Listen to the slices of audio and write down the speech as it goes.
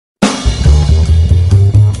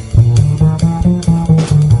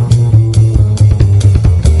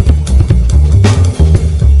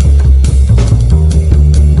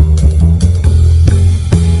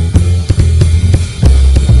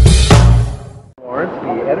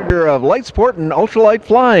Director of Light Sport and Ultralight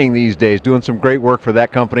Flying these days, doing some great work for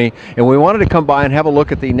that company. And we wanted to come by and have a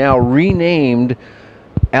look at the now renamed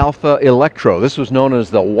Alpha Electro. This was known as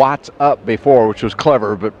the Watts Up before, which was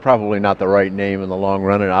clever, but probably not the right name in the long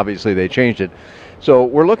run, and obviously they changed it. So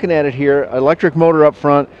we're looking at it here, electric motor up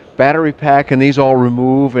front, battery pack, and these all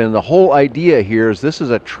remove, and the whole idea here is this is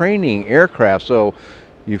a training aircraft. So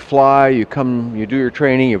you fly, you come, you do your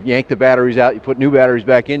training, you yank the batteries out, you put new batteries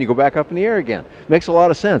back in, you go back up in the air again. Makes a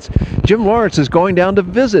lot of sense. Jim Lawrence is going down to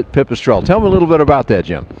visit Pipistrel. Tell me a little bit about that,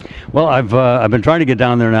 Jim. Well, I've been trying to get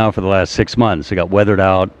down there now for the last 6 months. It got weathered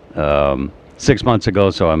out 6 months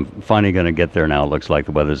ago, so I'm finally going to get there now. It looks like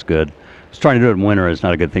the weather's good. I was trying to do it in winter. It's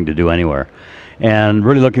not a good thing to do anywhere. And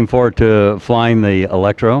really looking forward to flying the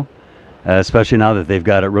Electro, especially now that they've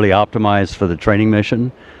got it really optimized for the training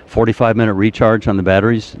mission. 45-minute recharge on the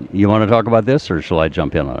batteries. You want to talk about this, or shall I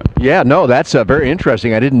jump in on it? Yeah, no, that's very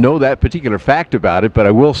interesting. I didn't know that particular fact about it, but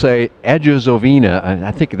I will say Ejezovina,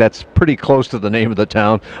 I think that's pretty close to the name of the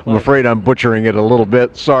town. I'm afraid I'm butchering it a little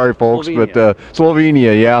bit. Sorry, folks, Slovenia. But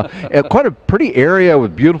Slovenia, yeah. Quite a pretty area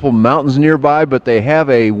with beautiful mountains nearby, but they have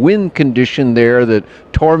a wind condition there that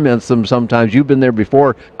torments them sometimes. You've been there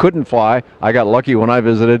before, couldn't fly. I got lucky when I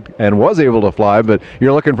visited and was able to fly, but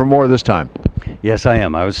you're looking for more this time. Yes, I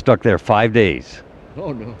am. I was stuck there 5 days.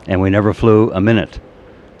 Oh, no. And we never flew a minute.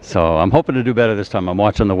 So I'm hoping to do better this time. I'm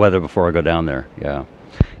watching the weather before I go down there. Yeah.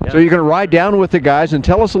 So you're going to ride down with the guys and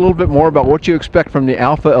tell us a little bit more about what you expect from the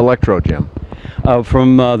Alpha Electro, Jim.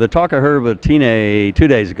 From the talk I heard with Tine 2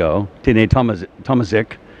 days ago, Tine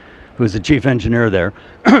Tomazik, who's the chief engineer there,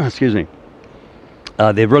 excuse me,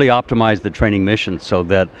 they've really optimized the training mission so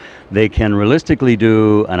that they can realistically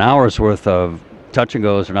do an hour's worth of touch and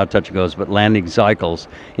goes, or not touch and goes, but landing cycles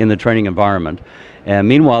in the training environment. And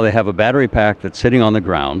meanwhile, they have a battery pack that's sitting on the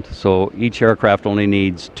ground, so each aircraft only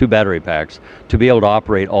needs 2 battery packs to be able to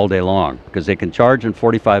operate all day long, because they can charge in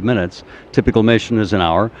 45 minutes. Typical mission is an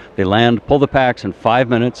hour. They land, pull the packs in 5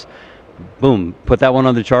 minutes, boom, put that one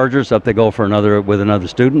on the chargers, up they go for another with another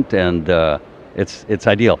student, and it's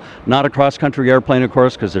ideal. Not a cross-country airplane, of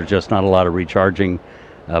course, because there's just not a lot of recharging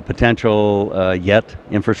potential yet,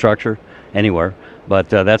 infrastructure anywhere, but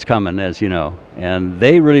that's coming, as you know. And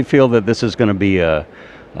they really feel that this is going to be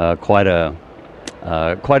quite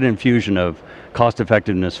an infusion of cost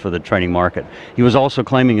effectiveness for the training market. He was also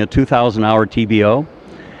claiming a 2,000-hour TBO.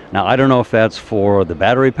 Now, I don't know if that's for the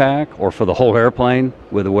battery pack or for the whole airplane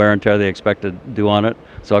with the wear and tear they expect to do on it,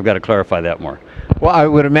 so I've got to clarify that more. Well, I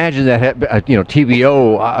would imagine that,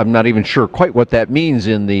 TBO, I'm not even sure quite what that means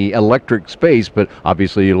in the electric space, but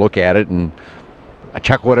obviously you look at it and I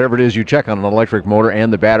check whatever it is you check on an electric motor,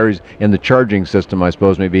 and the batteries and the charging system, I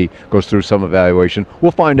suppose, maybe goes through some evaluation.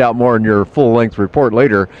 We'll find out more in your full-length report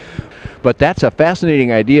later. But that's a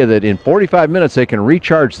fascinating idea that in 45 minutes they can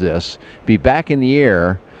recharge this, be back in the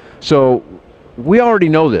air. So we already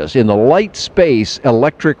know this. In the light space,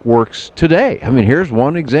 electric works today. I mean, here's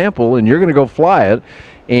one example, and you're going to go fly it.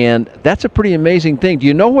 And that's a pretty amazing thing. Do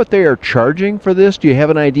you know what they are charging for this? Do you have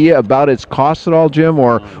an idea about its cost at all, Jim,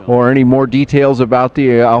 or any more details about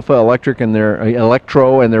the Alpha Electric and their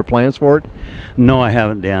Electro and their plans for it? No, I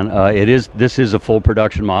haven't, Dan. This is a full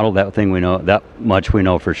production model. That thing we know, that much we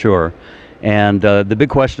know for sure. And the big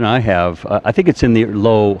question I have, I think it's in the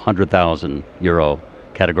low 100,000 euro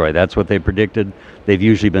category. That's what they predicted. They've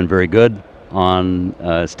usually been very good on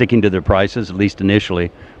sticking to their prices, at least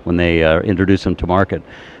initially when they introduce them to market.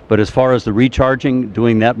 But as far as the recharging,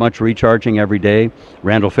 doing that much recharging every day,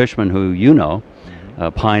 Randall Fishman, who you know,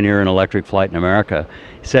 pioneer in electric flight in America,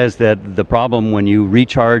 says that the problem when you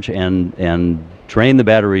recharge and drain the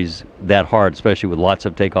batteries that hard, especially with lots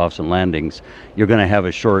of takeoffs and landings, you're going to have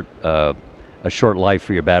a short life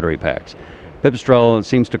for your battery packs. Pipistrel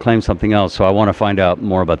seems to claim something else, so I want to find out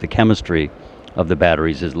more about the chemistry of the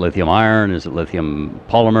batteries. Is it lithium iron? Is it lithium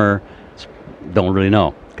polymer? Don't really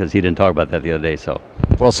know, because he didn't talk about that the other day.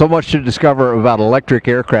 Well, so much to discover about electric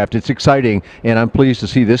aircraft. It's exciting, and I'm pleased to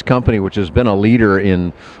see this company, which has been a leader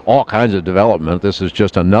in all kinds of development. This is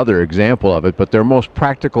just another example of it, but their most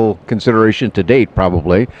practical consideration to date,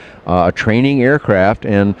 probably, a training aircraft,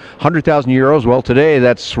 and 100,000 euros. Well, today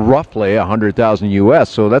that's roughly 100,000 US,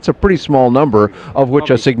 so that's a pretty small number, of which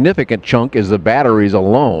a significant chunk is the batteries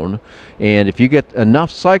alone. And if you get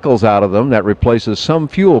enough cycles out of them, that replaces some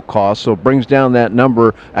fuel costs, so it brings down that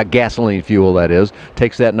number, gasoline fuel that is,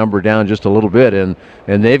 takes that number down just a little bit. And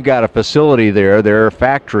they've got a facility there, their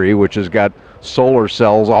factory, which has got solar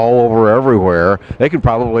cells all over everywhere. They could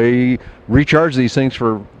probably recharge these things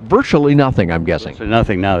for virtually nothing, I'm guessing. Virtually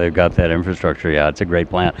nothing now. They've got that infrastructure. Yeah, it's a great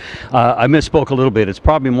plant. I misspoke a little bit. It's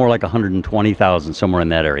probably more like 120,000, somewhere in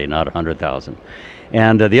that area, not 100,000.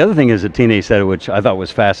 And the other thing is that TNA said, which I thought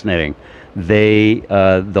was fascinating, they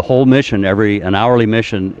the whole mission, an hourly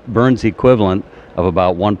mission, burns the equivalent of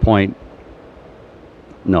about 6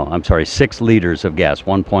 liters of gas,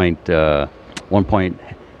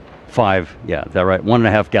 1.5, yeah, is that right?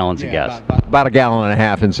 1.5 gallons of gas. About 1.5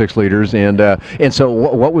 gallons in 6 liters, and so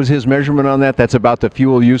what was his measurement on that? That's about the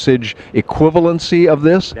fuel usage equivalency of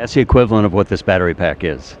this? That's the equivalent of what this battery pack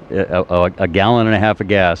is, a gallon and a half of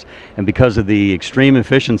gas. And because of the extreme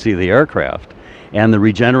efficiency of the aircraft and the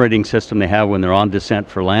regenerating system they have when they're on descent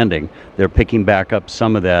for landing, they're picking back up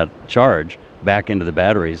some of that charge back into the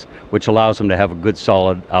batteries, which allows them to have a good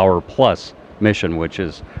solid hour plus mission, which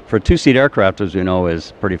is, for a 2-seat aircraft, as we know,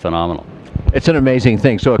 is pretty phenomenal. It's an amazing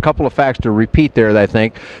thing. So a couple of facts to repeat there, I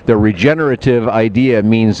think. The regenerative idea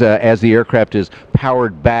means as the aircraft is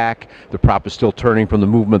powered back, the prop is still turning from the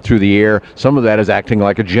movement through the air. Some of that is acting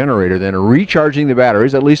like a generator, then recharging the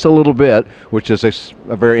batteries at least a little bit, which is a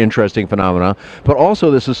very interesting phenomenon. But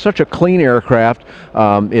also, this is such a clean aircraft.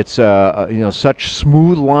 It's such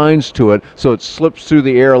smooth lines to it, so it slips through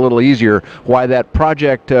the air a little easier. Why that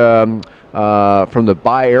project from the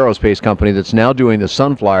Buy Aerospace company that's now doing the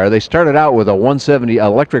Sunflyer, they started out with a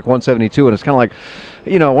electric 172, and it's kind of like,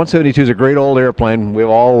 172 is a great old airplane. We've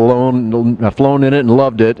all flown in it and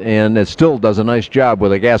loved it, and it still does a nice job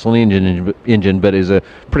with a gasoline engine, but is a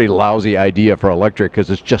pretty lousy idea for electric because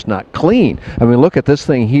it's just not clean. I mean, look at this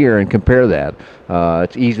thing here and compare that.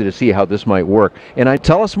 It's easy to see how this might work. And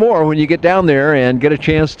tell us more when you get down there and get a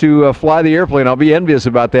chance to fly the airplane. I'll be envious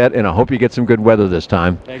about that, and I hope you get some good weather this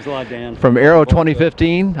time. Thanks a lot, Dan. From Aero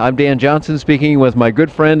 2015, I'm Dan Johnson, speaking with my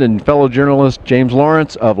good friend and fellow journalist James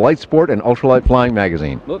Lawrence of Light Sport and Ultralight Flying Magazine.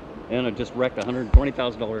 Look, and I just wrecked a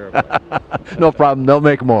 $120,000 airplane. No problem, they'll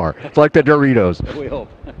make more. It's like the Doritos. We hope.